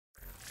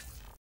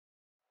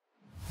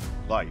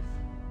life.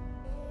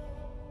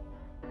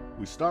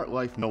 We start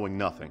life knowing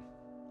nothing.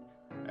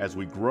 As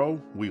we grow,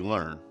 we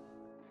learn.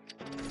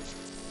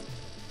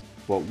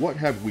 But what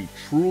have we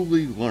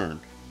truly learned?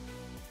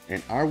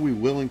 And are we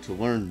willing to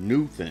learn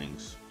new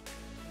things?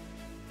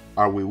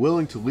 Are we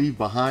willing to leave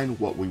behind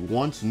what we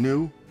once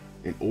knew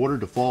in order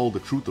to follow the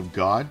truth of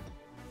God?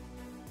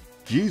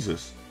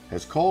 Jesus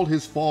has called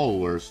his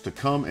followers to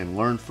come and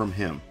learn from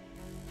him.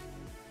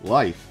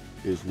 Life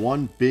is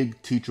one big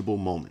teachable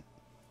moment.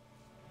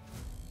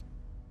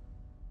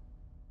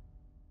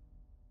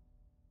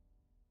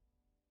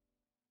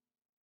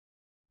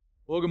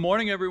 Well, good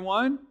morning,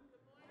 everyone.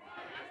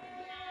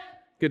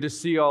 Good to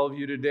see all of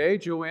you today.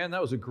 Joanne, that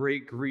was a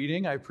great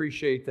greeting. I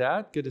appreciate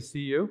that. Good to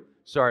see you.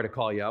 Sorry to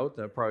call you out.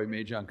 That probably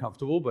made you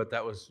uncomfortable, but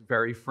that was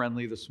very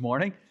friendly this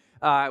morning.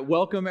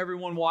 Welcome,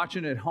 everyone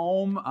watching at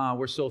home.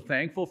 We're so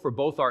thankful for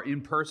both our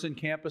in-person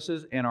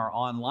campuses and our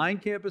online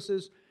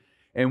campuses.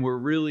 And we're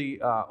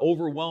really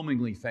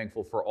overwhelmingly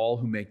thankful for all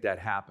who make that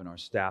happen, our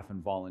staff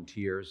and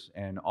volunteers,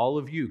 and all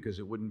of you, because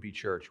it wouldn't be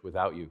church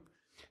without you.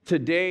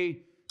 Today,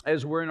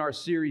 as we're in our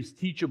series,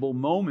 Teachable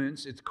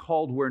Moments, it's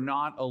called We're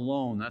Not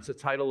Alone. That's the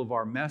title of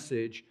our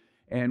message.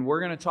 And we're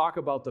going to talk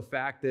about the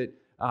fact that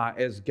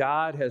as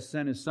God has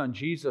sent his son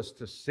Jesus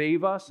to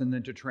save us and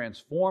then to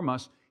transform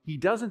us, he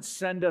doesn't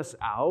send us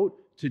out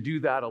to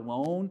do that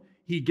alone.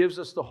 He gives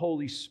us the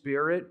Holy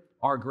Spirit,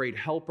 our great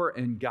helper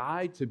and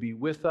guide, to be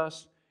with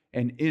us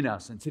and in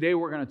us. And today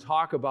we're going to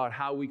talk about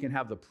how we can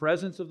have the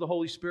presence of the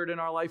Holy Spirit in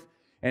our life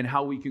and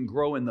how we can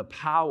grow in the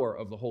power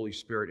of the Holy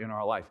Spirit in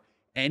our life.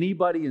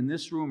 Anybody in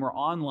this room or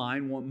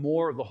online want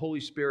more of the Holy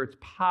Spirit's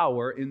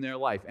power in their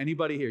life?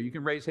 Anybody here? You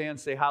can raise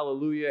hands, say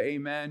hallelujah,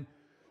 amen.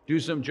 Do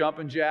some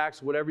jumping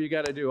jacks, whatever you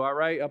got to do. All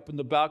right, up in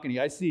the balcony,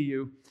 I see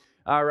you.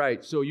 All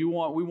right, so we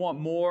want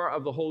more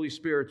of the Holy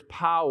Spirit's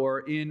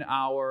power in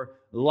our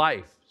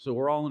life. So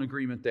we're all in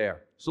agreement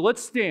there. So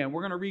let's stand.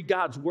 We're going to read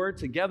God's word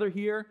together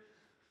here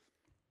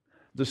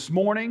this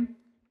morning.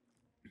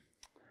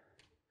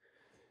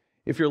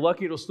 If you're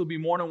lucky, it'll still be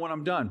morning when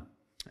I'm done.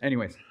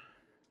 Anyways.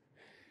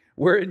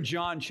 We're in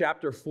John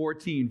chapter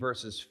 14,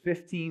 verses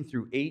 15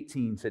 through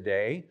 18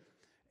 today,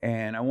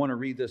 and I want to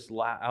read this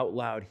out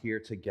loud here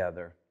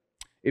together.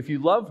 If you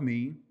love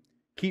me,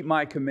 keep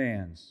my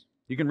commands.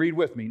 You can read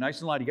with me, nice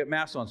and loud. You got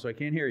masks on, so I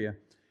can't hear you.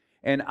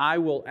 And I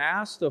will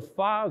ask the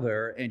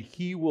Father, and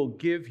he will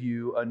give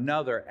you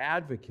another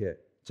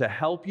advocate to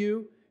help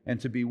you and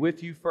to be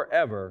with you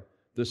forever,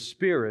 the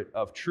Spirit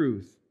of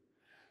truth.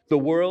 The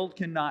world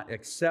cannot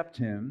accept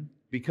him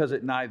because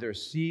it neither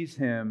sees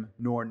him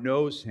nor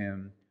knows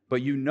him.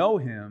 But you know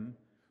him,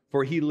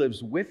 for he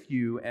lives with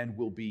you and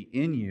will be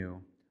in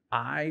you.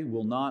 I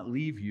will not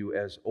leave you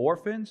as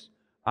orphans.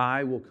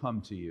 I will come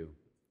to you.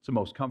 It's the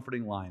most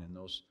comforting line in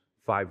those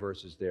 5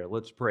 verses there.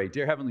 Let's pray.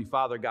 Dear Heavenly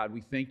Father, God,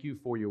 we thank you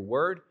for your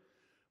word.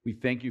 We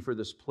thank you for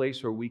this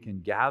place where we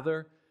can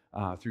gather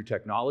through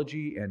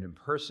technology and in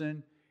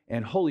person.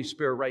 And Holy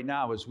Spirit, right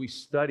now, as we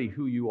study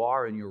who you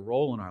are and your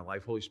role in our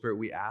life, Holy Spirit,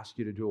 we ask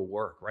you to do a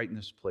work right in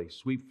this place.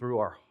 Sweep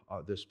through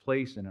this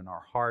place and in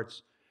our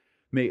hearts.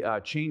 May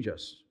change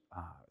us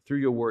through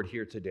your word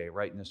here today,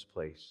 right in this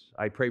place.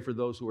 I pray for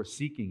those who are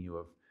seeking you,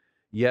 have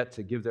yet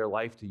to give their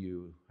life to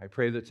you. I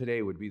pray that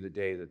today would be the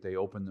day that they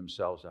open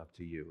themselves up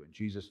to you. In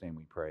Jesus' name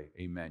we pray.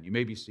 Amen. You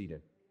may be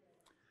seated.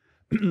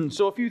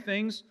 So a few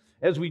things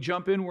as we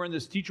jump in. We're in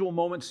this Teachable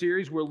Moment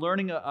series. We're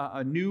learning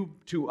a new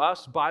to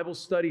us Bible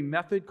study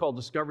method called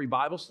Discovery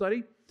Bible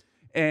Study.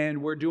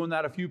 And we're doing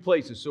that a few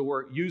places. So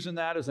we're using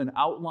that as an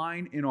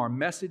outline in our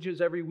messages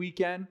every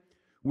weekend.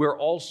 We're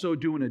also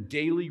doing a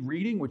daily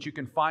reading, which you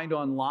can find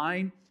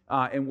online.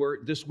 And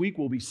this week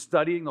we'll be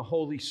studying the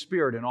Holy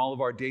Spirit in all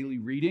of our daily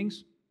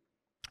readings.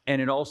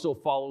 And it also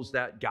follows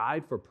that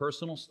guide for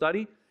personal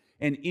study.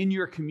 And in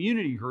your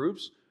community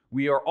groups,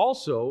 we are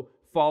also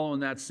following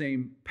that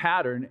same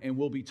pattern. And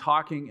we'll be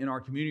talking in our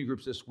community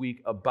groups this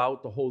week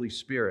about the Holy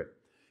Spirit.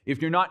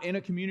 If you're not in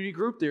a community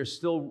group, there's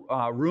still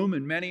room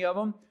in many of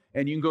them.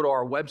 And you can go to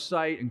our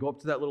website and go up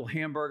to that little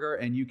hamburger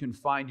and you can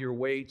find your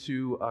way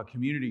to a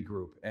community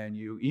group. And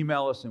you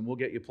email us and we'll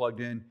get you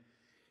plugged in.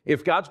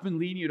 If God's been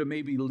leading you to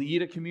maybe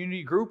lead a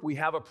community group, we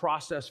have a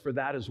process for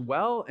that as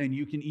well. And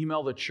you can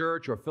email the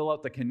church or fill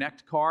out the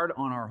Connect card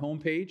on our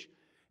homepage.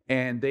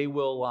 And they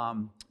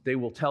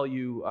will tell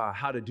you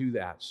how to do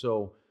that.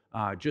 So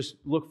just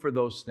look for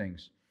those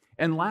things.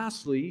 And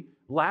lastly,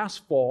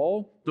 last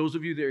fall, those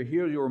of you that are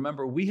here, you'll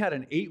remember we had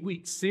an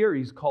 8-week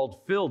series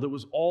called Filled. It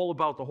was all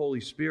about the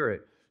Holy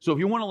Spirit. So if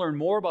you want to learn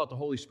more about the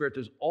Holy Spirit,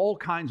 there's all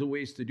kinds of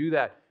ways to do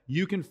that.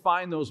 You can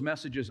find those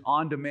messages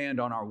on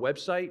demand on our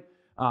website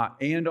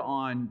and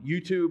on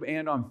YouTube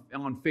and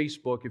on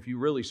Facebook if you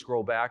really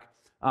scroll back.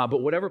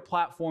 But whatever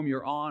platform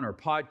you're on or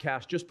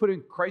podcast, just put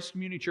in Christ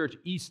Community Church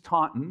East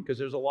Taunton, because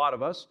there's a lot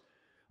of us,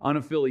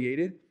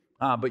 unaffiliated.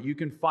 But you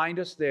can find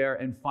us there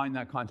and find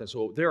that content.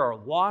 So there are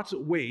lots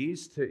of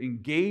ways to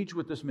engage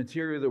with this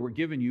material that we're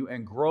giving you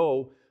and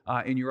grow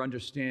in your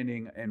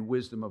understanding and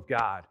wisdom of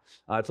God.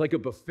 It's like a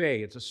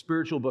buffet. It's a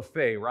spiritual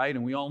buffet, right?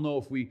 And we all know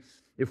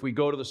if we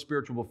go to the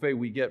spiritual buffet,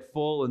 we get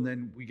full and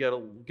then we get a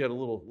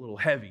little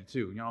heavy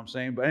too. You know what I'm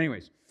saying? But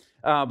anyways,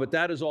 but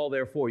that is all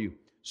there for you.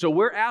 So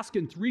we're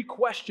asking 3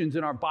 questions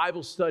in our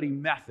Bible study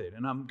method.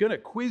 And I'm going to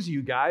quiz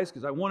you guys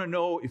because I want to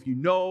know if you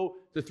know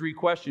the 3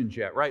 questions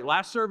yet, right?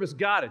 Last service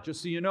got it,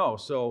 just so you know.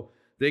 So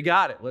they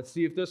got it. Let's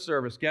see if this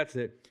service gets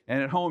it.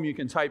 And at home, you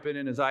can type it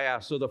in as I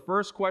ask. So the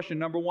first question,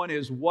 number 1,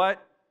 is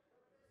what?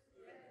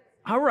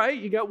 All right,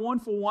 you got 1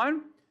 for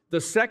 1.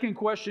 The second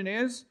question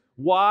is,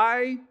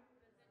 why?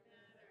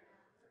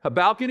 A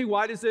balcony,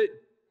 why does it?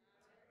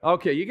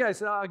 Okay, you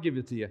guys, I'll give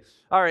it to you.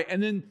 All right,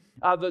 and then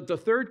the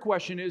third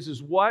question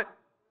is what?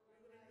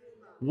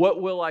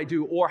 What will I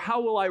do? Or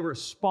how will I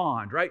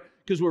respond, right?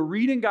 Because we're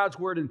reading God's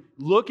word and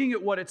looking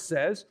at what it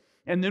says,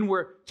 and then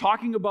we're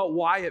talking about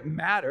why it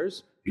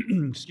matters,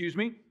 excuse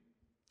me,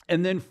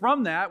 and then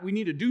from that, we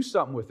need to do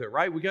something with it,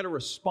 right? We got to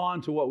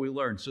respond to what we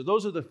learned. So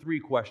those are the 3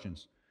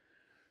 questions.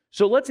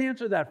 So let's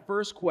answer that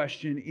first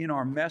question in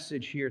our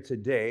message here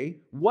today.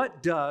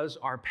 What does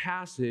our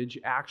passage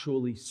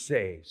actually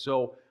say?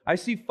 So I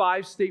see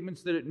 5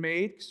 statements that it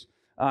makes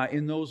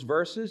in those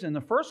verses. And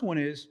the first one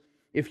is,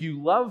 if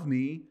you love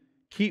me,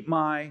 keep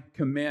my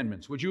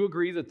commandments. Would you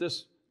agree that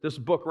this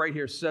book right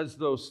here says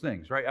those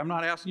things, right? I'm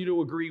not asking you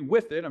to agree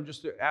with it. I'm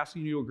just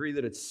asking you to agree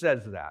that it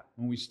says that.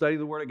 When we study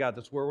the Word of God,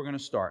 that's where we're going to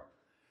start.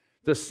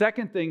 The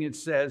second thing it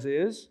says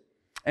is,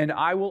 and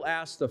I will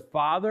ask the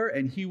Father,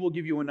 and He will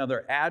give you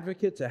another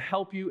advocate to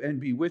help you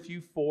and be with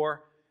you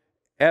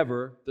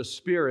forever, the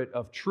Spirit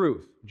of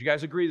truth. Would you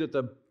guys agree that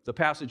the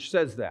passage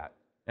says that?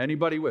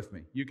 Anybody with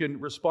me? You can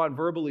respond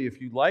verbally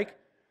if you'd like.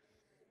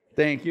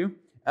 Thank you.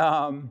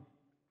 And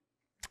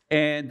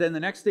then the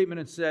next statement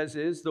it says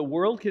is, the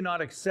world cannot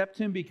accept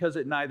Him because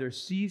it neither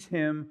sees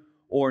Him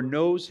or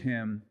knows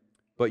Him,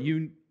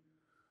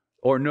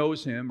 or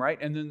knows Him, right?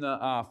 And then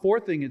the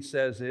fourth thing it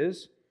says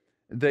is,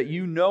 that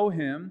you know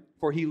Him,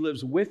 for He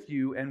lives with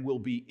you and will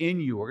be in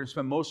you. We're going to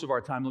spend most of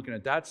our time looking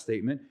at that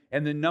statement.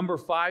 And then number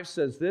 5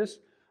 says this,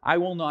 I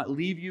will not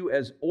leave you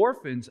as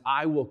orphans,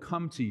 I will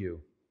come to you.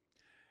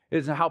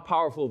 How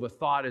powerful of a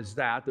thought is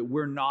that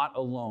we're not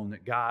alone,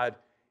 that God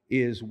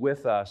is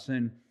with us.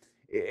 And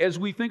as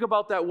we think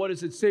about that, what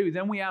does it say?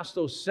 Then we ask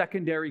those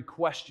secondary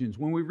questions.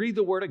 When we read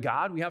the Word of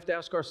God, we have to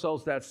ask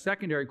ourselves that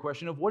secondary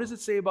question of what does it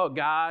say about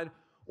God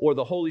or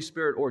the Holy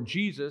Spirit or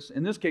Jesus?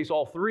 In this case,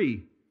 all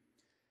 3.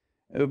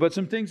 But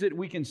some things that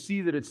we can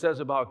see that it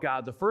says about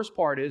God. The first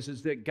part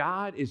is that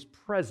God is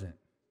present.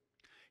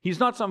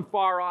 He's not some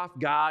far-off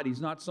God. He's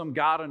not some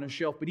God on a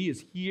shelf, but He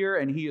is here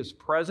and He is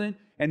present.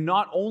 And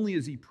not only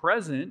is He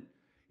present,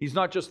 He's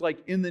not just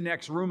like in the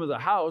next room of the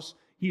house.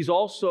 He's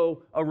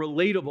also a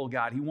relatable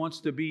God. He wants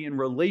to be in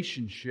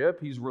relationship.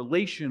 He's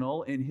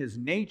relational in His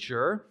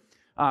nature.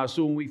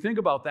 So when we think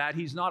about that,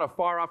 He's not a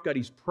far-off God.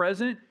 He's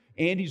present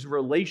and He's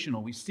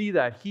relational. We see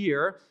that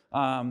here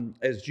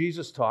as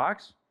Jesus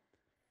talks.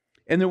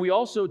 And then we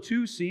also,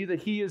 too, see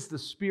that He is the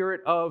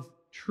Spirit of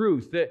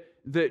truth,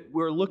 that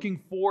we're looking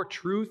for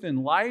truth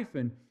in life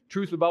and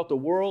truth about the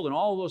world and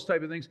all of those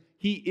type of things.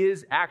 He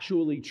is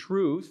actually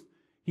truth.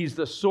 He's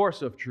the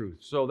source of truth.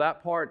 So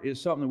that part is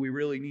something that we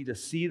really need to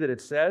see that it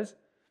says.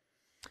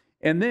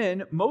 And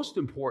then, most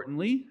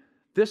importantly,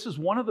 this is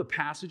one of the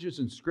passages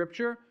in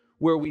Scripture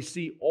where we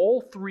see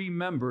all 3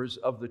 members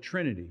of the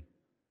Trinity.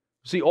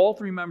 See, all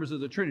 3 members of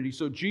the Trinity.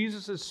 So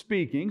Jesus is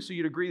speaking, so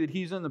you'd agree that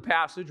He's in the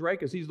passage, right?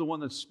 Because He's the one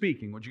that's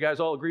speaking. Would you guys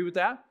all agree with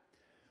that?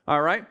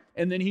 All right.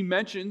 And then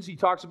He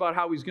talks about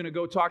how He's going to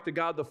go talk to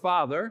God the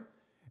Father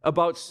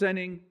about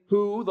sending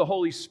who? The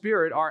Holy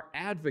Spirit, our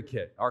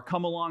advocate, our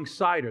come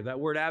alongside-er. That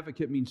word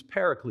advocate means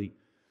paraclete.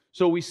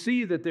 So we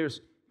see that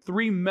there's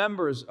 3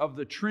 members of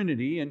the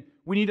Trinity, and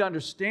we need to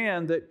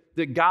understand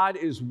that God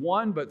is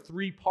one, but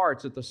 3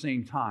 parts at the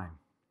same time.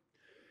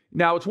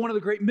 Now, it's one of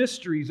the great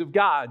mysteries of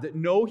God that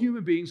no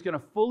human being is going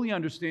to fully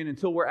understand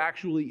until we're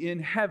actually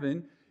in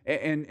heaven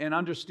and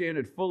understand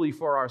it fully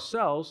for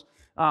ourselves.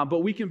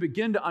 But we can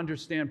begin to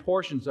understand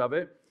portions of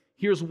it.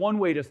 Here's one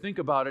way to think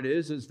about it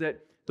is that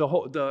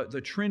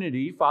the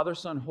Trinity, Father,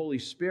 Son, Holy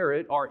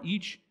Spirit, are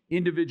each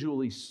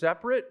individually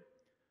separate,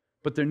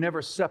 but they're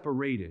never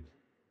separated.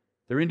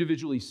 They're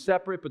individually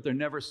separate, but they're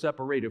never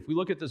separated. If we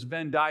look at this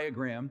Venn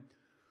diagram,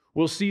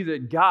 we'll see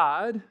that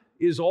God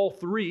is all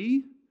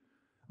 3,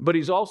 but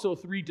He's also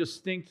 3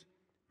 distinct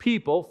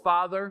people,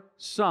 Father,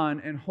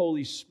 Son, and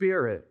Holy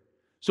Spirit.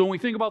 So when we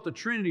think about the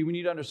Trinity, we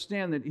need to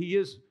understand that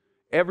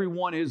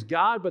everyone is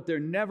God, but they're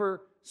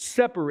never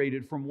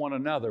separated from one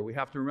another. We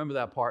have to remember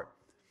that part.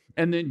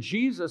 And then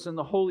Jesus and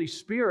the Holy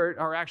Spirit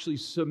are actually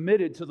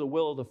submitted to the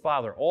will of the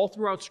Father. All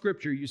throughout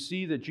Scripture, you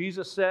see that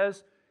Jesus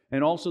says,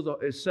 and also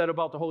is said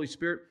about the Holy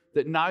Spirit,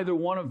 that neither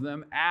one of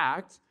them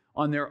act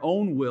on their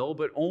own will,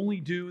 but only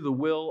do the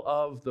will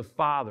of the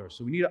Father.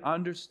 So we need to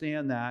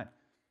understand that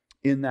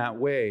in that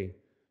way.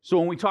 So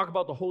when we talk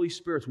about the Holy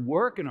Spirit's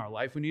work in our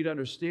life, we need to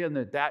understand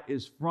that that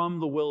is from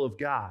the will of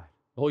God.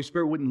 The Holy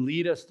Spirit wouldn't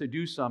lead us to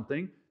do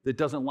something that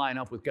doesn't line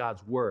up with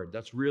God's Word.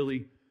 That's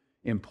really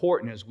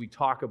important as we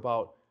talk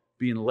about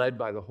being led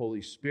by the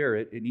Holy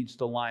Spirit. It needs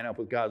to line up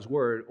with God's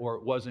Word, or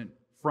it wasn't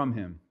from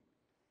Him.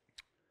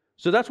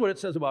 So that's what it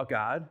says about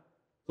God.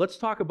 Let's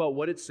talk about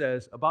what it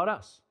says about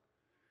us.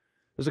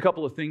 There's a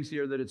couple of things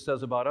here that it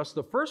says about us.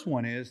 The first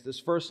one is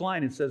this first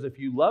line. It says, if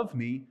you love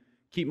me,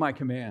 keep my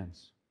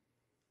commands.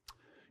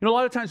 You know, a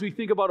lot of times we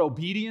think about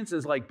obedience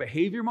as like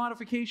behavior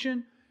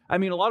modification. I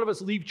mean, a lot of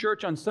us leave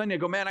church on Sunday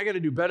and go, man, I got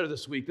to do better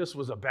this week. This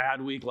was a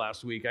bad week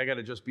last week. I got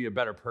to just be a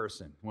better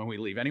person when we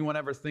leave. Anyone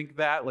ever think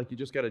that? Like you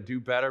just got to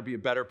do better, be a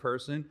better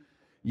person?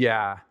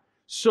 Yeah.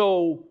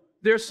 So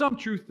there's some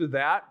truth to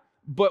that.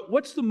 But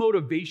what's the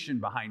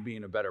motivation behind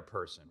being a better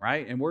person,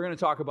 right? And we're going to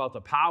talk about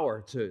the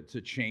power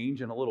to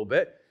change in a little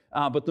bit.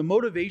 But the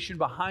motivation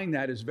behind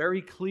that is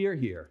very clear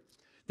here.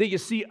 That you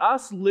see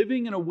us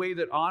living in a way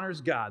that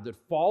honors God, that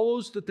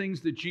follows the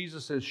things that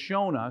Jesus has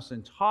shown us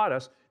and taught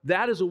us,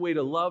 that is a way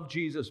to love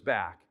Jesus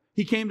back.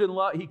 He came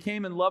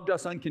and loved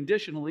us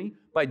unconditionally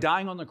by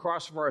dying on the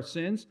cross for our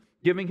sins,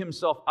 giving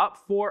himself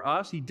up for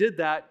us. He did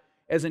that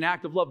as an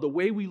act of love. The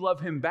way we love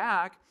him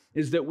back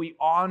is that we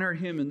honor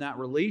him in that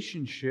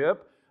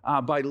relationship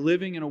by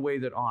living in a way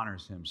that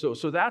honors him.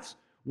 So that's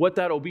what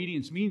that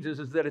obedience means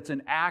is that it's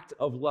an act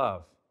of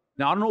love.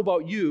 Now, I don't know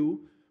about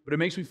you, but it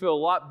makes me feel a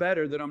lot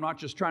better that I'm not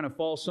just trying to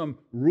follow some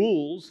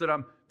rules, that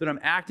I'm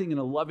acting in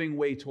a loving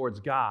way towards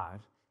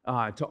God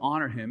to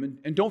honor him.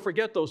 And don't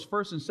forget those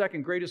first and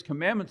second greatest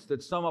commandments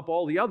that sum up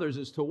all the others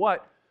is to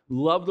what?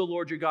 Love the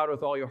Lord your God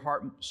with all your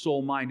heart,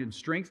 soul, mind, and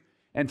strength,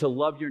 and to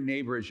love your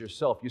neighbor as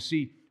yourself. You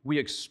see, we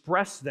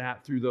express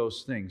that through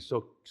those things.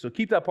 So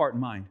keep that part in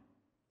mind.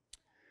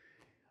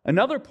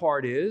 Another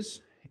part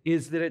is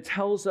that it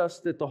tells us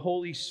that the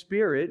Holy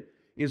Spirit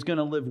is going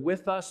to live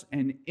with us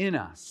and in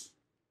us.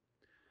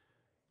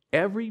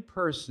 Every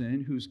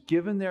person who's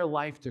given their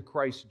life to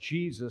Christ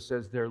Jesus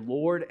as their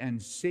Lord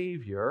and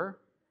Savior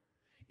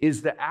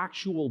is the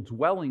actual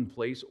dwelling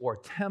place or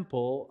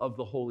temple of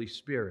the Holy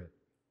Spirit.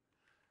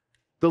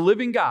 The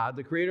living God,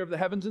 the creator of the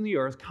heavens and the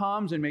earth,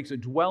 comes and makes a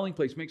dwelling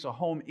place, makes a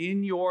home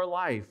in your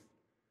life,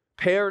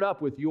 paired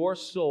up with your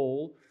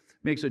soul,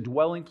 makes a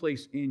dwelling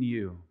place in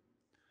you.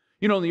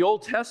 You know, in the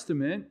Old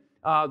Testament,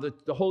 the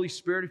Holy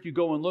Spirit, if you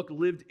go and look,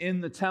 lived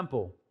in the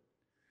temple.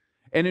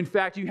 And in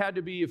fact, you had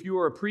to be, if you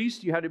were a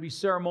priest, you had to be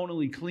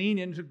ceremonially clean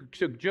and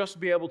to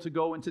just be able to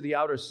go into the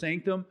outer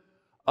sanctum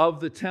of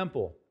the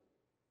temple.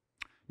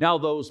 Now,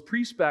 those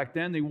priests back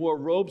then, they wore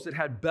robes that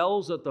had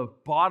bells at the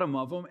bottom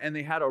of them, and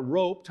they had a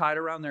rope tied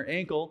around their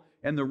ankle,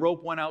 and the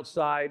rope went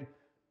outside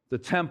the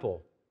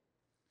temple.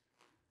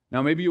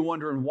 Now, maybe you're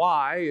wondering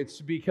why. It's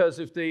because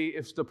if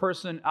the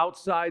person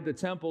outside the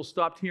temple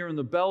stopped hearing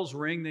the bells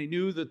ring, they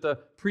knew that the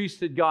priest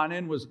had gone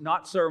in, was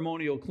not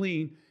ceremonial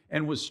clean,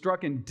 and was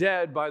struck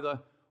dead by the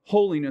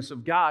holiness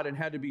of God and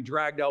had to be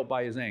dragged out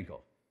by his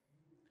ankle.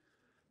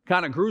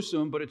 Kind of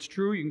gruesome, but it's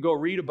true. You can go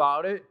read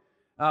about it.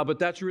 But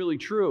that's really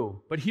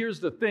true. But here's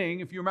the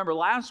thing. If you remember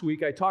last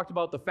week, I talked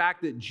about the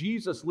fact that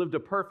Jesus lived a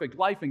perfect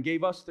life and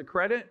gave us the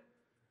credit.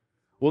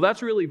 Well,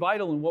 that's really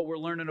vital in what we're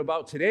learning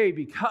about today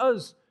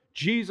because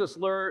Jesus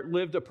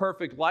lived a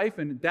perfect life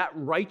and that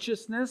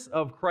righteousness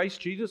of Christ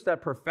Jesus,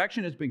 that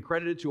perfection has been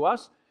credited to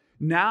us.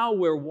 Now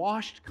we're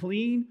washed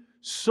clean,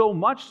 so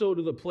much so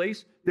to the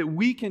place that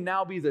we can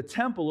now be the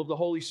temple of the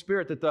Holy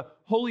Spirit, that the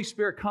Holy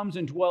Spirit comes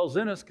and dwells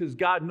in us because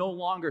God no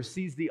longer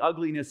sees the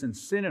ugliness and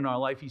sin in our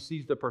life. He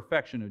sees the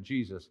perfection of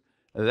Jesus.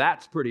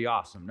 That's pretty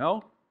awesome,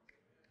 no?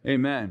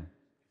 Amen.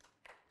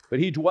 But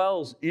he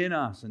dwells in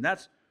us, and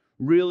that's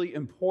really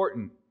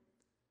important.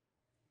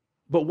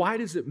 But why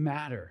does it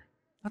matter?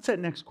 That's that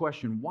next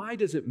question. Why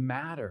does it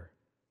matter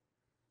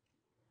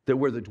that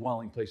we're the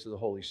dwelling place of the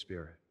Holy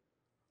Spirit?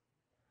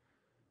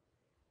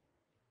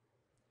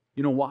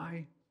 You know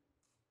why?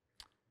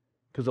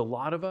 Because a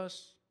lot of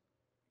us,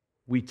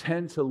 we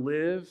tend to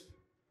live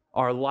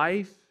our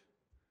life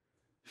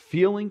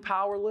feeling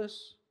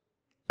powerless,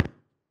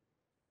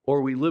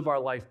 or we live our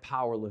life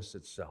powerless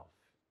itself.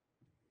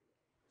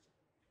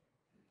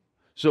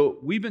 So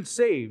we've been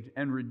saved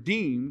and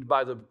redeemed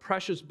by the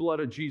precious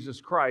blood of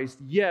Jesus Christ,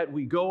 yet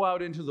we go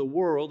out into the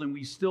world and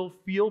we still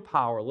feel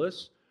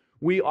powerless.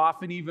 We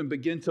often even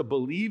begin to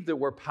believe that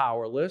we're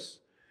powerless.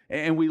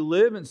 And we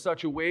live in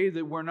such a way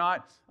that we're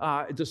not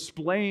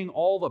displaying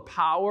all the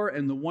power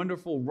and the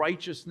wonderful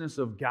righteousness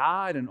of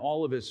God and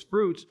all of his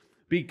fruits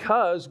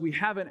because we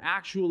haven't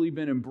actually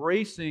been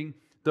embracing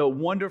the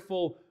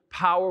wonderful,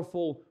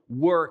 powerful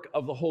work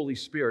of the Holy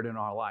Spirit in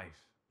our life.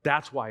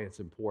 That's why it's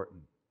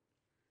important.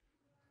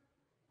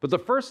 But the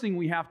first thing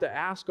we have to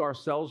ask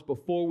ourselves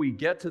before we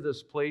get to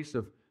this place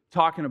of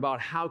talking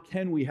about how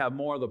can we have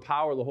more of the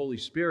power of the Holy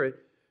Spirit,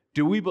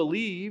 do we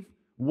believe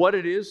what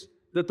it is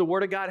that the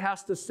Word of God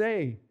has to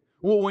say?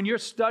 Well, when you're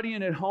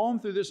studying at home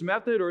through this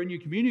method or in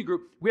your community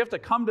group, we have to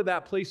come to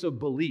that place of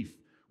belief.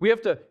 We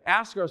have to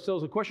ask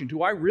ourselves a question.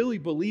 Do I really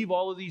believe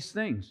all of these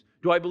things?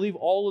 Do I believe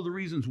all of the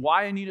reasons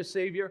why I need a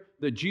Savior,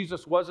 that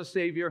Jesus was a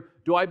Savior?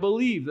 Do I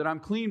believe that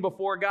I'm clean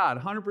before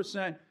God,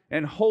 100%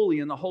 and holy,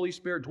 and the Holy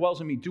Spirit dwells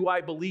in me? Do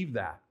I believe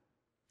that?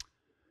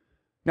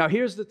 Now,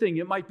 here's the thing.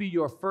 It might be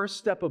your first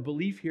step of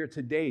belief here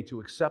today to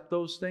accept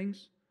those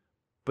things,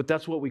 but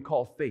that's what we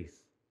call faith.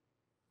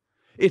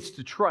 It's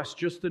to trust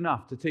just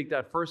enough to take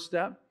that first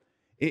step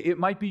It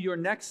might be your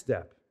next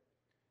step.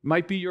 It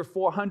might be your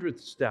 400th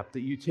step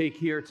that you take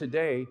here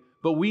today.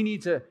 But we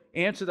need to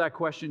answer that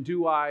question,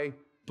 do I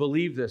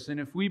believe this? And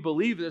if we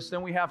believe this,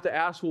 then we have to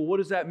ask, well, what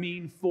does that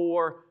mean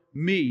for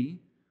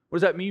me? What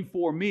does that mean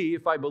for me?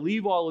 If I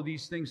believe all of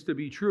these things to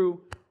be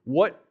true,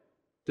 what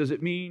does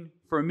it mean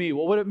for me?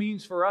 Well, what it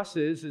means for us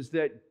is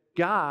that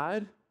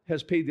God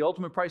has paid the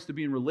ultimate price to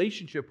be in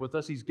relationship with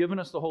us. He's given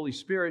us the Holy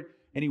Spirit,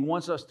 and He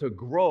wants us to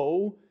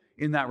grow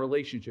in that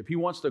relationship. He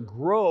wants to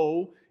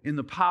grow in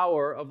the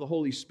power of the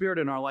Holy Spirit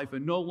in our life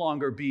and no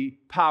longer be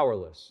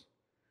powerless.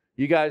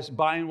 You guys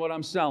buying what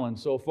I'm selling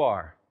so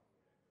far?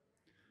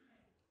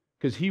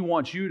 Because He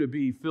wants you to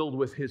be filled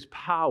with His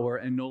power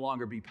and no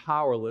longer be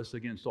powerless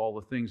against all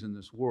the things in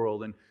this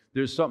world. And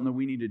there's something that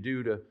we need to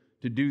do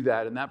to do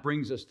that. And that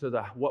brings us to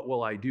the what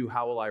will I do?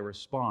 How will I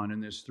respond?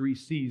 And there's 3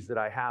 C's that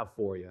I have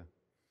for you.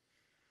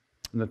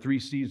 And the 3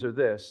 C's are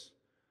this.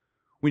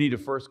 We need to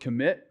first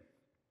commit,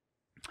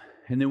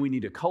 and then we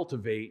need to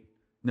cultivate,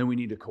 and then we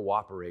need to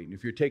cooperate. And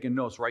if you're taking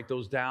notes, write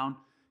those down.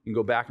 You can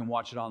go back and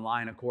watch it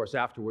online, of course,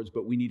 afterwards.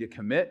 But we need to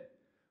commit,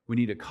 we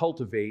need to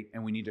cultivate,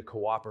 and we need to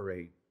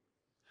cooperate.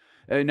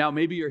 And now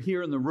maybe you're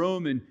here in the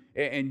room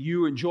and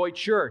you enjoy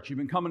church. You've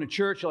been coming to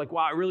church. You're like,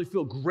 wow, I really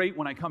feel great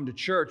when I come to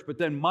church. But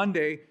then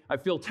Monday, I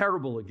feel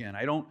terrible again.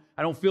 I don't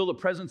feel the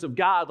presence of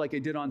God like I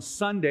did on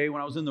Sunday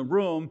when I was in the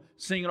room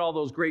singing all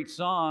those great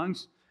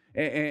songs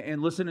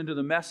and listening to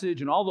the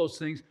message and all those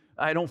things.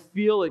 I don't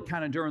feel it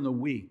kind of during the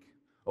week.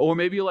 Or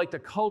maybe you like the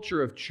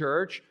culture of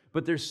church,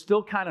 but there's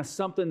still kind of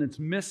something that's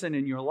missing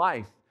in your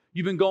life.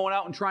 You've been going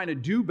out and trying to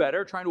do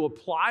better, trying to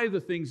apply the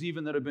things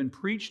even that have been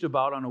preached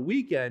about on a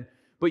weekend,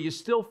 but you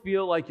still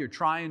feel like you're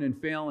trying and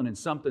failing and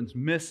something's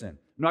missing. I'm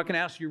not going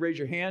to ask you to raise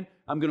your hand.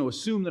 I'm going to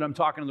assume that I'm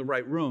talking to the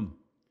right room.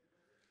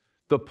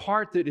 The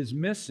part that is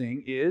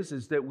missing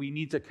is that we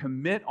need to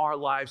commit our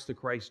lives to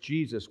Christ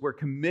Jesus. We're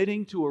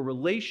committing to a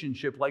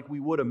relationship like we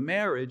would a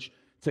marriage,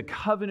 to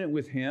covenant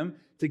with Him,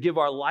 to give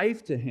our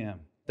life to Him.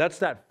 That's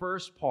that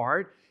first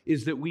part,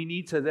 is that we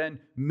need to then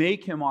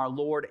make Him our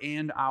Lord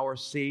and our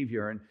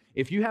Savior. And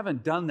if you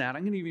haven't done that,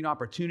 I'm going to give you an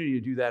opportunity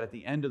to do that at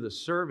the end of the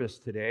service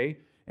today,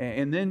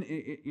 and then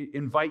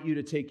invite you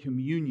to take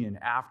communion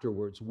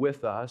afterwards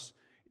with us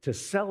to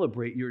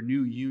celebrate your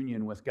new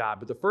union with God.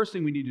 But the first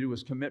thing we need to do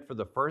is commit for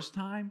the first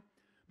time.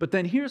 But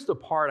then here's the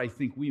part I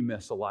think we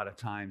miss a lot of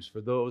times for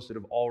those that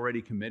have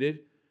already committed.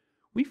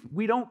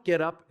 We don't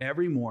get up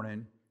every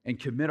morning and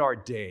commit our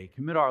day,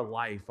 commit our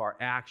life, our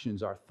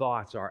actions, our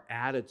thoughts, our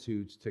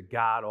attitudes to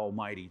God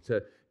Almighty,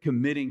 to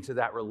committing to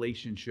that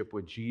relationship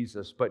with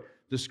Jesus. But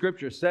the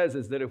Scripture says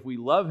is that if we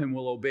love Him,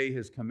 we'll obey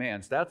His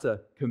commands. That's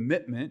a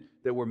commitment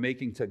that we're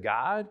making to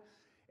God.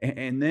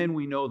 And then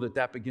we know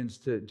that begins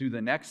to do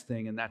the next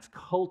thing, and that's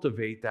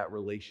cultivate that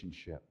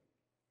relationship.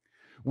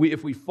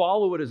 If we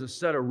follow it as a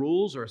set of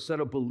rules or a set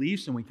of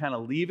beliefs and we kind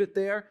of leave it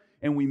there,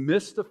 and we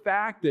miss the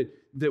fact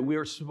that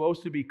we're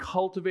supposed to be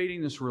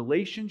cultivating this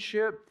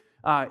relationship,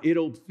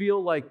 it'll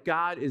feel like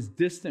God is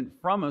distant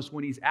from us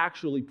when He's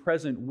actually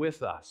present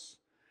with us.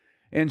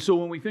 And so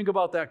when we think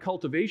about that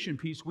cultivation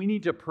piece, we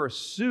need to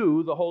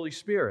pursue the Holy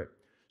Spirit.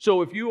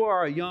 So if you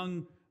are a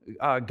young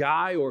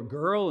guy or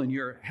girl and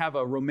you have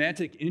a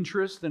romantic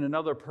interest in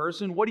another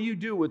person, what do you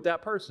do with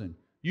that person?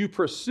 You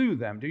pursue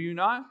them, do you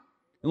not?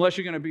 Unless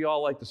you're going to be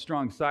all like the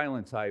strong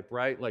silent type,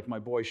 right? Like my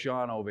boy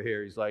Sean over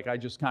here. He's like, I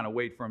just kind of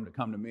wait for him to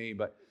come to me.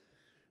 But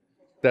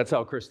that's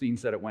how Christine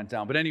said it went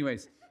down. But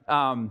anyways,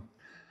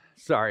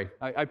 sorry.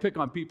 I pick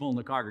on people in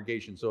the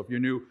congregation. So if you're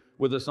new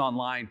with us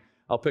online,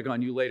 I'll pick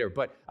on you later.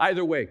 But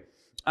either way,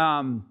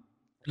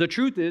 the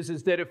truth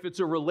is that if it's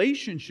a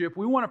relationship,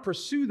 we want to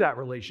pursue that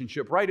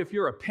relationship, right? If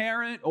you're a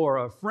parent or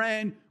a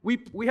friend,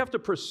 we have to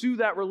pursue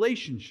that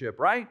relationship,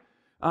 right?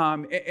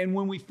 And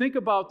when we think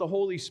about the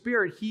Holy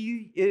Spirit,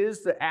 He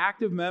is the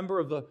active member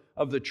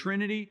of the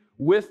Trinity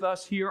with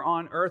us here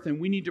on earth, and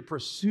we need to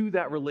pursue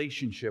that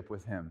relationship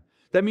with Him.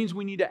 That means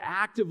we need to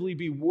actively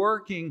be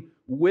working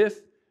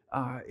with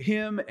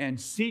Him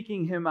and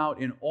seeking Him out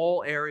in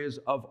all areas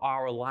of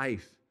our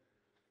life.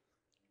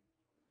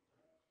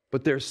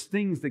 But there's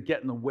things that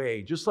get in the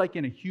way. Just like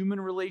in a human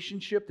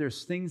relationship,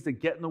 there's things that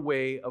get in the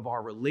way of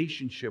our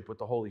relationship with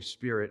the Holy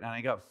Spirit. And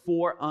I got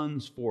 4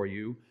 uns for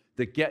you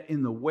that get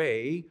in the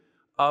way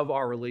of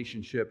our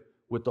relationship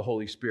with the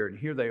Holy Spirit.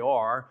 And here they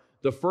are.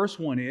 The first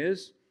one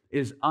is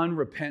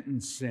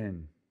unrepentant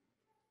sin.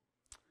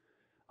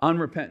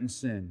 Unrepentant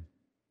sin.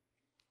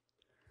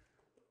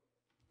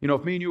 You know,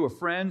 if me and you were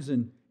friends,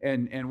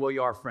 and well,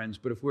 you are friends,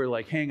 but if we're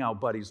like hangout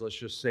buddies, let's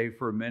just say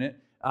for a minute,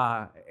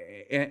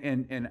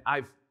 and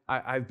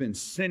I've been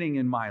sinning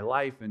in my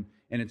life, and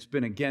it's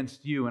been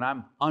against you, and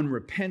I'm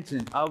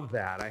unrepentant of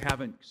that. I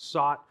haven't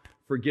sought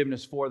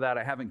forgiveness for that.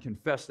 I haven't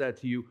confessed that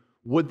to you.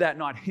 Would that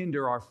not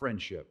hinder our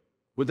friendship?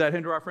 Would that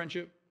hinder our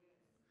friendship?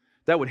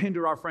 That would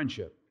hinder our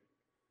friendship.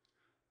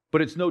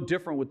 But it's no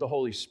different with the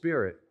Holy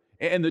Spirit.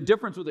 And the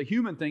difference with a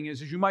human thing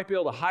is you might be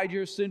able to hide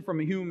your sin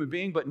from a human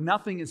being, but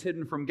nothing is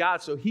hidden from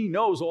God. So He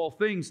knows all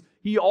things.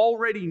 He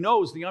already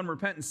knows the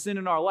unrepentant sin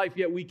in our life,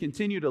 yet we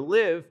continue to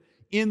live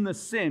in the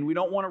sin. We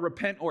don't want to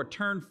repent or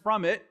turn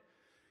from it.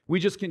 We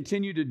just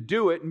continue to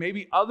do it.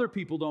 Maybe other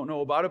people don't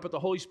know about it, but the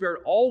Holy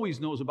Spirit always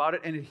knows about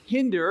it, and it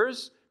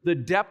hinders the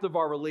depth of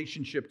our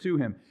relationship to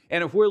Him.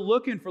 And if we're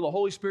looking for the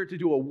Holy Spirit to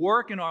do a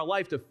work in our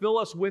life to fill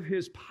us with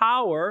His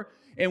power,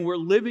 and we're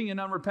living in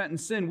unrepentant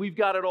sin, we've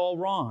got it all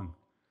wrong.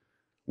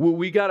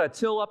 We got to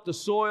till up the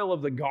soil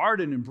of the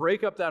garden and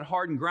break up that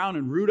hardened ground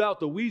and root out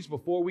the weeds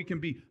before we can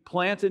be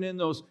planted in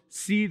those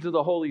seeds of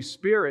the Holy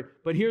Spirit.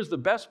 But here's the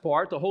best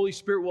part. The Holy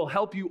Spirit will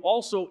help you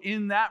also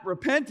in that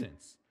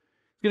repentance.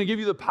 It's going to give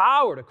you the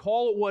power to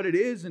call it what it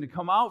is and to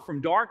come out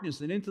from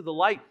darkness and into the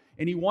light.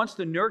 And He wants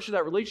to nurture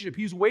that relationship.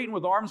 He's waiting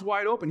with arms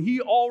wide open. He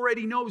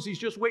already knows. He's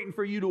just waiting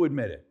for you to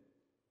admit it.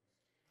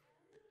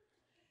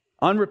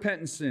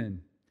 Unrepentant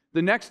sin.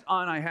 The next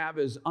I have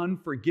is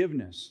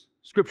unforgiveness.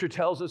 Scripture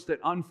tells us that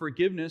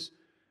unforgiveness,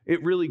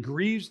 it really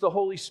grieves the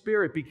Holy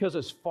Spirit because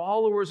as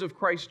followers of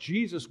Christ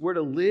Jesus, we're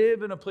to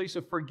live in a place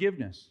of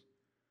forgiveness.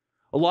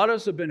 A lot of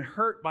us have been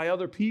hurt by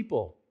other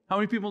people. How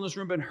many people in this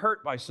room have been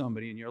hurt by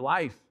somebody in your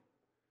life?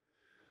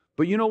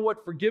 But you know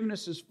what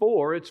forgiveness is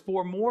for? It's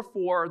more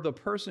for the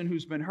person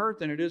who's been hurt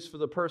than it is for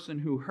the person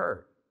who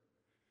hurt.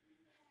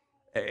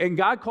 And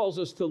God calls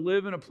us to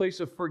live in a place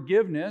of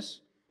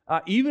forgiveness,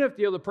 even if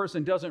the other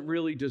person doesn't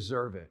really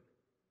deserve it.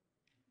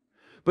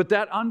 But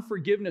that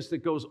unforgiveness that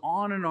goes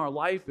on in our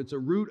life, it's a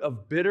root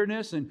of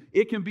bitterness, and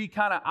it can be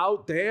kind of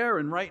out there.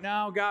 And right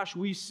now, gosh,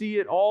 we see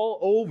it all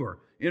over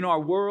in our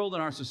world,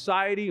 in our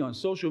society, on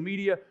social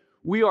media.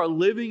 We are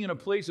living in a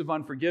place of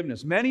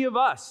unforgiveness. Many of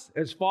us,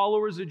 as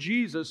followers of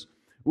Jesus,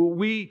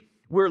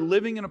 we're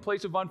living in a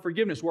place of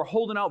unforgiveness. We're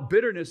holding out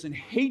bitterness and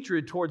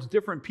hatred towards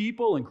different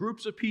people and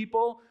groups of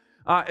people,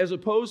 as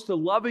opposed to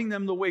loving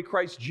them the way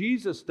Christ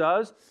Jesus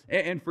does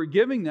and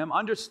forgiving them,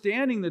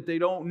 understanding that they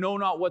don't know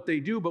not what they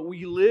do, but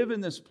we live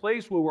in this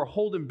place where we're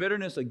holding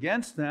bitterness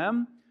against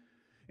them,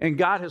 and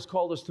God has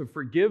called us to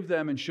forgive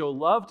them and show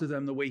love to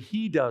them the way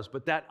He does.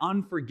 But that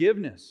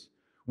unforgiveness,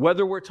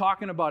 whether we're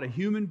talking about a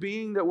human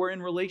being that we're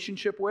in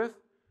relationship with,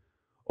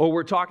 or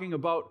we're talking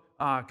about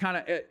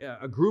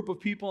a group of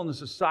people in the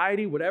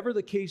society, whatever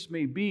the case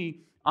may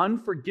be,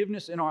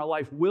 unforgiveness in our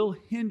life will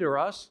hinder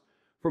us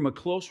from a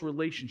close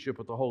relationship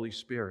with the Holy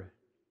Spirit.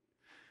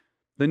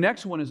 The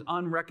next one is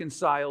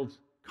unreconciled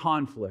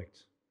conflict.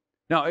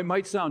 Now, it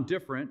might sound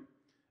different.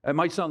 It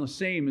might sound the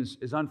same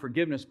as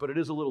unforgiveness, but it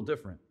is a little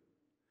different.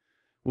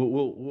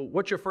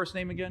 What's your first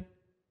name again?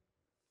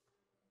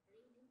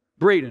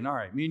 Braden. All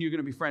right. Me and you are going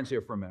to be friends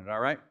here for a minute,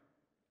 all right?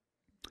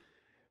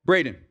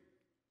 Braden.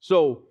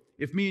 So,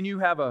 if me and you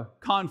have a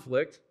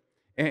conflict,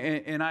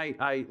 and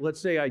I let's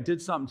say I did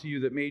something to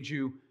you that made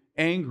you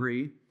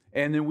angry,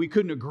 and then we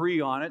couldn't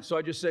agree on it, so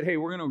I just said, hey,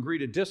 we're going to agree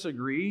to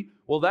disagree.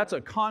 Well, that's a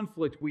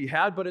conflict we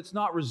had, but it's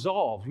not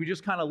resolved. We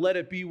just kind of let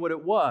it be what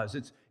it was.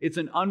 It's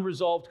an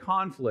unresolved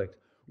conflict.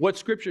 What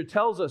Scripture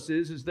tells us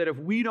is that if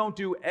we don't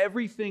do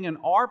everything in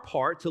our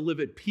part to live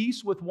at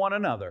peace with one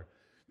another,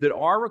 that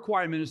our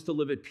requirement is to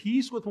live at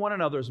peace with one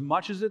another as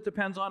much as it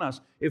depends on us.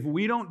 If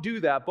we don't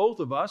do that, both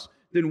of us,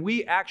 then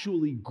we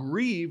actually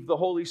grieve the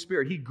Holy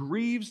Spirit. He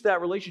grieves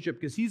that relationship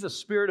because He's a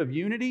spirit of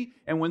unity.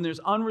 And when there's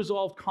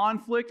unresolved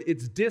conflict,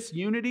 it's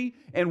disunity,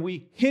 and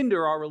we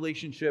hinder our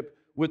relationship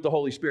with the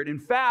Holy Spirit. In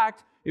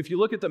fact, if you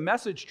look at the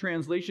Message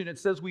translation, it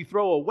says we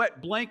throw a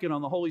wet blanket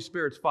on the Holy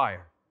Spirit's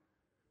fire.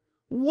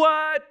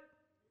 What?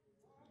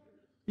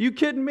 You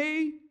kidding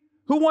me?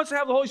 Who wants to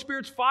have the Holy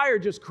Spirit's fire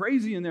just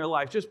crazy in their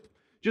life,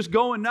 just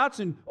going nuts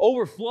and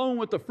overflowing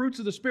with the fruits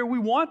of the Spirit? We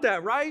want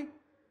that, right?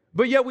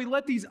 But yet we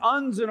let these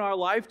uns in our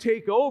life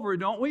take over,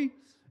 don't we?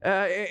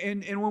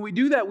 And when we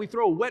do that, we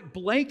throw a wet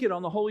blanket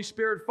on the Holy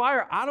Spirit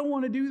fire. I don't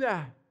want to do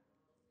that.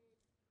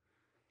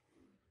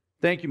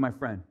 Thank you, my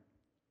friend.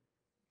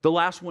 The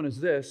last one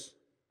is this: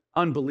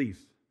 unbelief.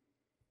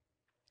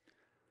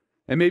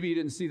 And maybe you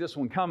didn't see this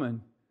one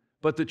coming,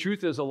 but the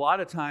truth is a lot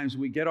of times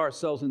we get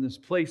ourselves in this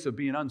place of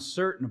being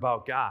uncertain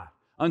about God,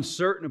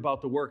 uncertain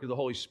about the work of the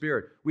Holy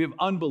Spirit. We have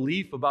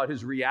unbelief about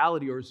His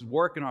reality or His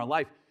work in our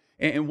life.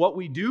 And what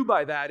we do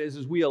by that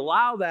is we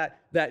allow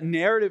that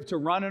narrative to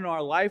run in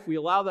our life. We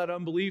allow that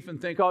unbelief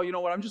and think, oh, you know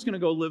what, I'm just going to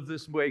go live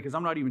this way because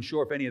I'm not even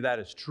sure if any of that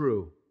is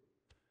true.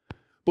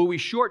 But we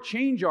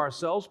shortchange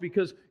ourselves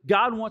because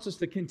God wants us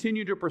to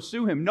continue to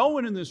pursue Him. No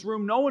one in this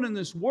room, no one in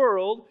this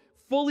world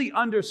fully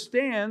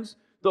understands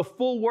the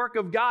full work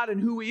of God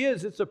and who He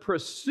is. It's a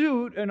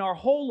pursuit in our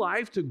whole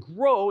life to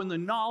grow in the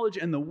knowledge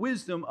and the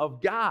wisdom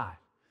of God.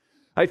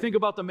 I think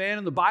about the man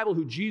in the Bible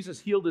who Jesus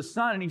healed his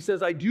son, and he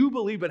says, I do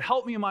believe, but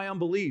help me in my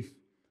unbelief.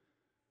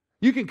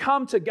 You can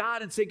come to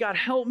God and say, God,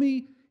 help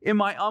me in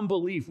my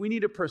unbelief. We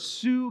need to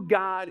pursue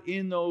God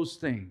in those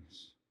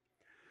things.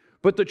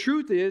 But the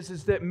truth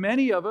is that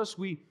many of us,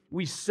 we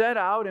set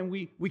out and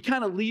we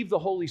kind of leave the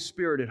Holy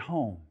Spirit at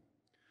home.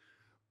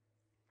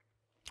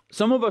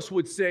 Some of us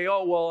would say,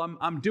 oh, well,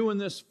 I'm doing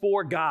this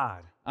for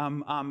God.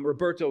 I'm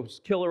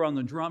Roberto's killer on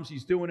the drums.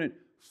 He's doing it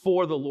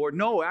for the Lord.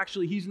 No,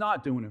 actually, he's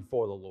not doing it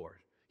for the Lord.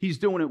 He's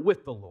doing it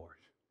with the Lord.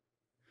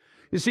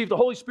 You see, if the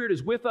Holy Spirit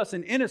is with us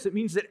and in us, it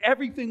means that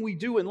everything we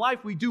do in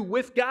life, we do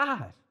with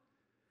God.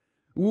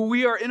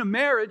 We are in a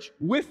marriage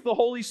with the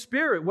Holy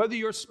Spirit. Whether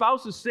your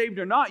spouse is saved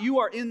or not, you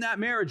are in that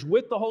marriage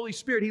with the Holy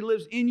Spirit. He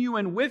lives in you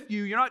and with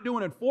you. You're not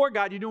doing it for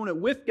God, you're doing it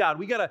with God.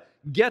 We got to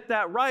get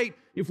that right.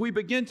 If we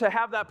begin to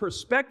have that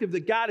perspective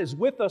that God is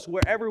with us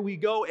wherever we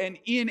go and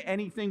in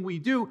anything we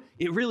do,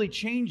 it really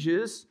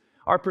changes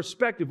our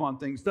perspective on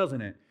things,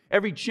 doesn't it?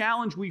 Every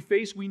challenge we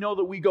face, we know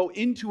that we go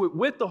into it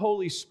with the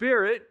Holy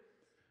Spirit.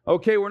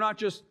 Okay, we're not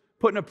just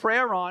putting a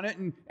prayer on it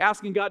and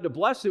asking God to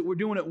bless it. We're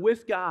doing it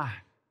with God.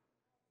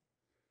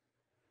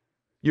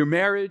 Your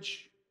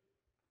marriage,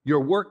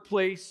 your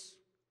workplace.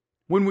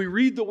 When we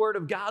read the Word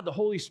of God, the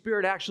Holy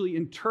Spirit actually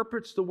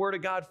interprets the Word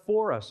of God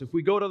for us. If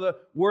we go to the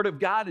Word of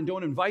God and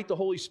don't invite the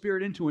Holy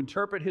Spirit in to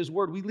interpret His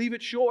Word, we leave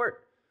it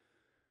short.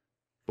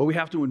 But we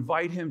have to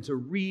invite Him to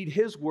read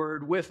His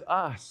Word with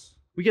us.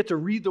 We get to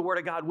read the Word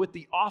of God with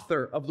the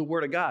author of the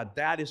Word of God.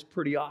 That is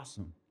pretty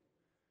awesome.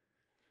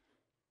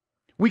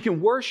 We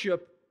can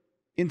worship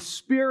in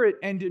spirit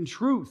and in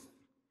truth.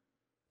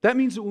 That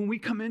means that when we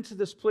come into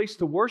this place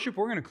to worship,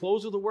 we're going to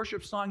close with a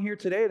worship song here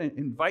today and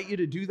invite you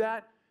to do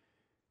that.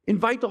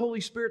 Invite the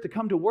Holy Spirit to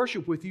come to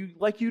worship with you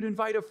like you'd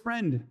invite a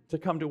friend to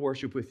come to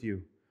worship with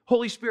you.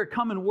 Holy Spirit,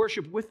 come and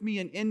worship with me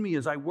and in me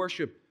as I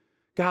worship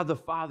God the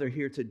Father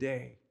here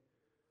today.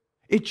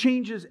 It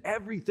changes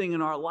everything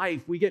in our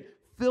life. We get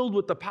filled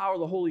with the power of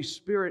the Holy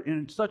Spirit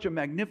in such a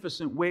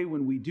magnificent way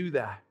when we do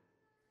that.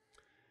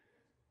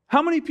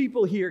 How many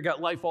people here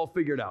got life all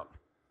figured out?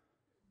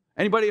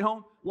 Anybody at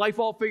home? Life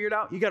all figured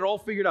out? You got it all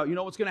figured out. You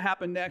know what's going to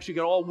happen next. You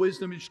got all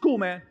wisdom. It's cool,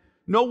 man.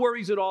 No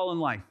worries at all in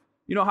life.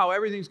 You know how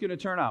everything's going to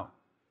turn out.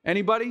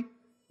 Anybody?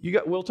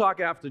 We'll talk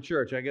after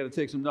church. I got to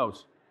take some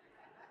notes.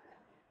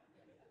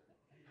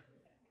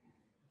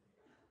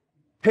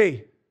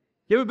 Hey,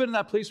 you ever been in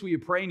that place where you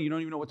pray and you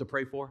don't even know what to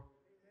pray for?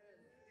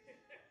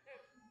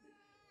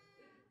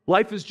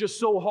 Life is just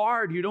so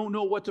hard. You don't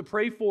know what to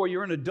pray for.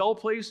 You're in a dull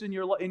place in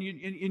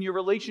your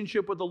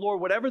relationship with the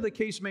Lord, whatever the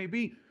case may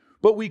be.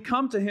 But we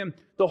come to Him.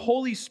 The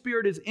Holy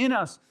Spirit is in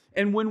us.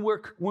 And when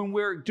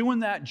we're doing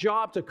that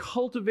job to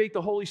cultivate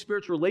the Holy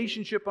Spirit's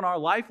relationship in our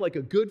life, like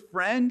a good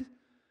friend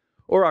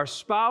or our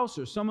spouse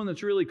or someone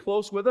that's really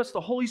close with us,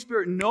 the Holy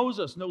Spirit knows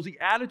us, knows the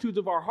attitudes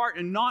of our heart.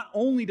 And not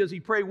only does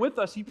He pray with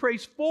us, He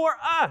prays for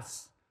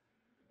us.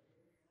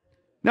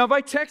 Now, if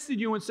I texted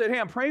you and said, hey,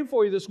 I'm praying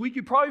for you this week,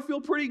 you'd probably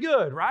feel pretty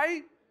good,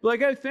 right?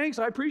 Like, hey, thanks,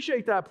 I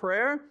appreciate that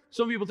prayer.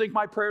 Some people think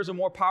my prayers are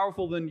more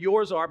powerful than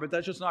yours are, but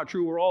that's just not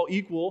true. We're all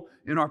equal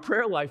in our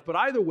prayer life. But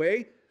either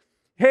way,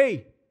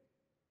 hey,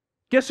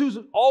 guess who's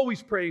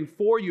always praying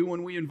for you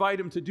when we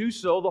invite Him to do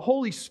so? The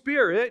Holy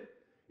Spirit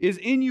is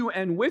in you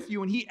and with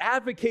you, and He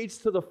advocates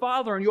to the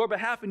Father on your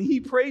behalf, and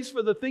He prays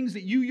for the things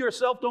that you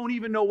yourself don't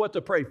even know what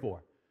to pray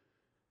for.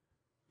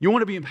 You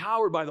want to be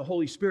empowered by the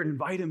Holy Spirit,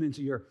 invite Him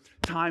into your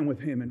time with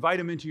Him. Invite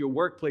Him into your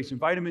workplace.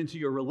 Invite Him into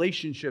your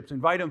relationships.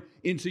 Invite Him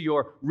into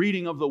your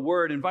reading of the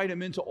Word. Invite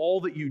Him into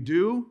all that you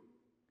do.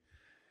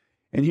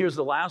 And here's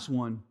the last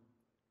one.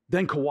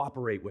 Then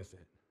cooperate with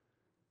it.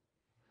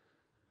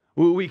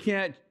 We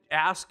can't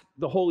ask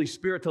the Holy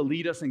Spirit to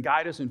lead us and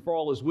guide us and for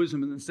all His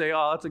wisdom and then say,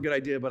 oh, that's a good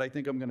idea, but I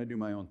think I'm going to do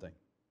my own thing.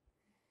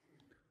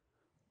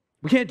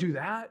 We can't do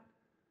that.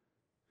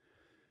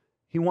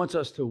 He wants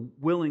us to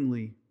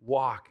willingly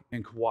walk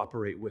and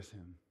cooperate with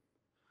Him.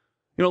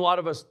 You know, a lot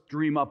of us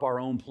dream up our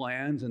own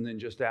plans and then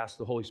just ask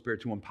the Holy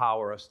Spirit to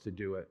empower us to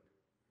do it.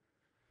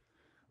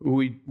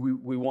 We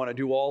want to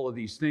do all of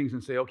these things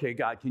and say, okay,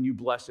 God, can you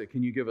bless it?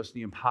 Can you give us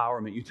the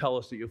empowerment? You tell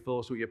us that you'll fill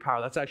us with your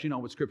power. That's actually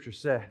not what Scripture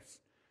says.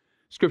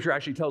 Scripture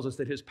actually tells us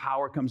that His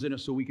power comes in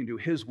us so we can do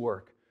His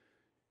work,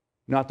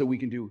 not that we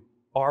can do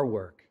our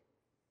work.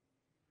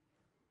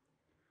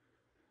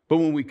 But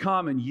when we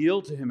come and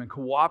yield to Him and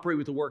cooperate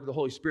with the work of the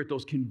Holy Spirit,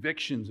 those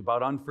convictions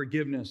about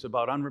unforgiveness,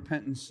 about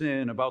unrepentant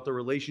sin, about the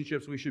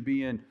relationships we should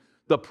be in,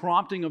 the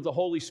prompting of the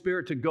Holy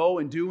Spirit to go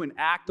and do and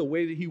act the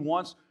way that He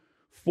wants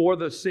for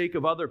the sake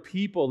of other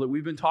people that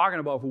we've been talking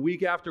about for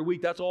week after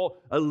week, that's all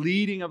a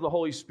leading of the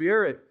Holy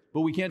Spirit, but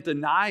we can't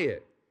deny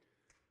it.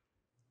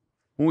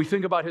 When we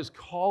think about His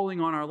calling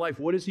on our life,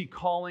 what is He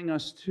calling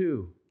us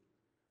to?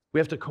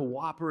 We have to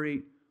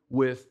cooperate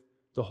with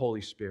the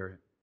Holy Spirit.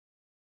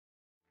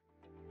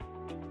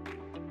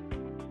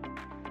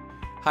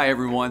 Hi,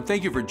 everyone.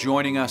 Thank you for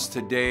joining us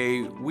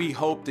today. We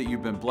hope that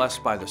you've been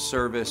blessed by the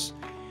service.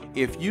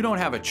 If you don't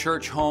have a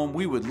church home,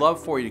 we would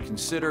love for you to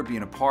consider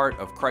being a part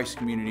of Christ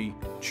Community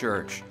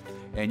Church.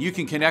 And you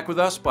can connect with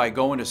us by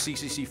going to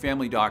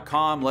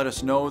cccfamily.com. Let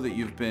us know that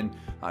you've been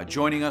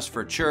joining us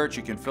for church.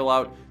 You can fill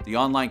out the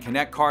online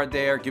Connect card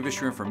there. Give us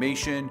your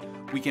information.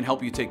 We can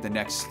help you take the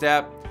next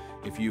step.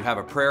 If you have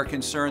a prayer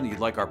concern that you'd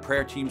like our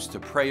prayer teams to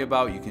pray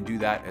about, you can do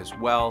that as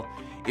well.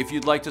 If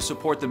you'd like to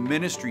support the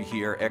ministry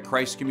here at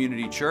Christ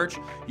Community Church,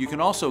 you can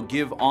also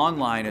give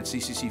online at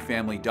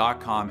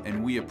cccfamily.com,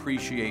 and we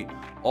appreciate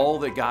all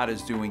that God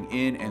is doing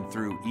in and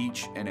through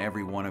each and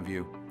every one of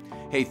you.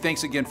 Hey,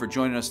 thanks again for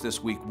joining us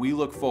this week. We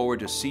look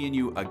forward to seeing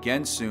you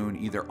again soon,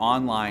 either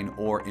online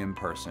or in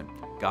person.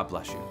 God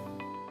bless you.